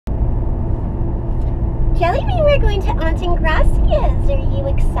Jelly Bean, we're going to Aunt Engracia's. Are you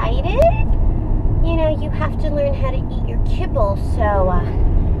excited? You know, you have to learn how to eat your kibble so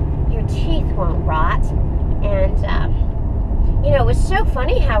your teeth won't rot. And, you know, it was so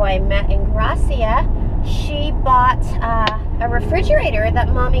funny how I met Engracia. She bought a refrigerator that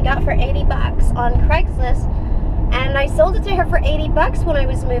Mommy got for 80 bucks on Craigslist. And I sold it to her for 80 bucks when I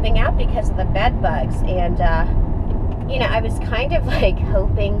was moving out because of the bed bugs. And, you know, I was kind of like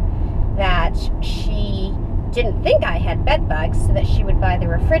hoping that she didn't think I had bed bugs so that she would buy the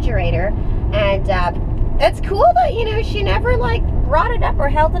refrigerator. And it's cool that, you know, she never like brought it up or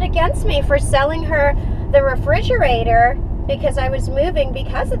held it against me for selling her the refrigerator because I was moving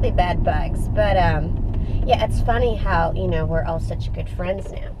because of the bed bugs. But yeah, it's funny how, you know, we're all such good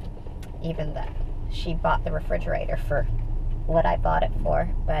friends now, even though she bought the refrigerator for what I bought it for.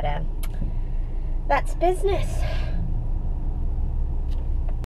 But that's business.